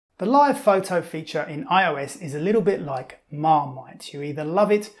The live photo feature in iOS is a little bit like Marmite. You either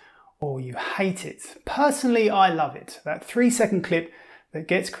love it or you hate it. Personally, I love it. That 3-second clip that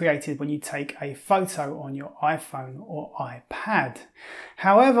gets created when you take a photo on your iPhone or iPad.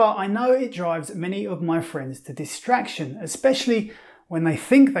 However, I know it drives many of my friends to distraction, especially when they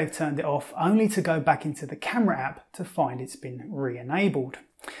think they've turned it off only to go back into the camera app to find it's been re-enabled.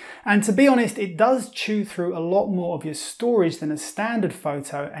 And to be honest, it does chew through a lot more of your storage than a standard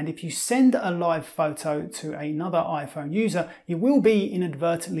photo, and if you send a live photo to another iPhone user, you will be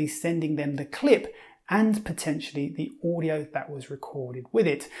inadvertently sending them the clip and potentially the audio that was recorded with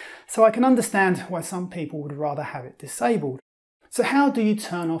it. So I can understand why some people would rather have it disabled. So how do you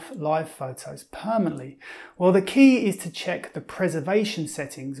turn off live photos permanently? Well, the key is to check the preservation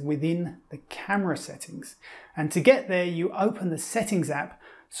settings within the camera settings. And to get there, you open the Settings app,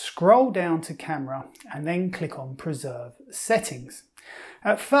 scroll down to Camera, and then click on Preserve Settings.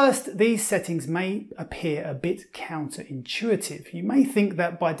 At first, these settings may appear a bit counterintuitive. You may think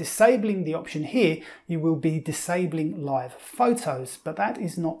that by disabling the option here, you will be disabling live photos, but that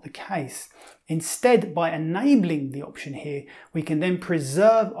is not the case. Instead, by enabling the option here, we can then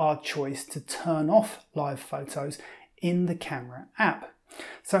preserve our choice to turn off live photos in the camera app.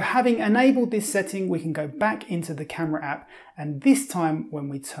 So having enabled this setting, we can go back into the camera app, and this time when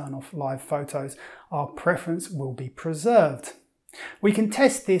we turn off live photos, our preference will be preserved. We can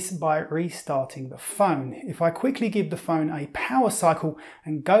test this by restarting the phone. If I quickly give the phone a power cycle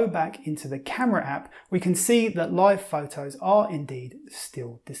and go back into the camera app, we can see that live photos are indeed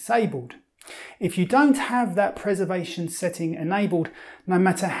still disabled. If you don't have that preservation setting enabled, no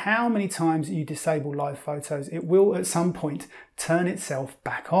matter how many times you disable live photos, it will at some point turn itself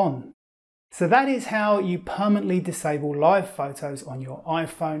back on. So that is how you permanently disable live photos on your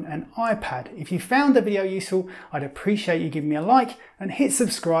iPhone and iPad. If you found the video useful, I'd appreciate you giving me a like and hit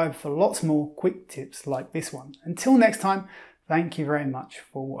subscribe for lots more quick tips like this one. Until next time, thank you very much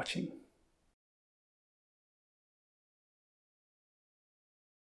for watching.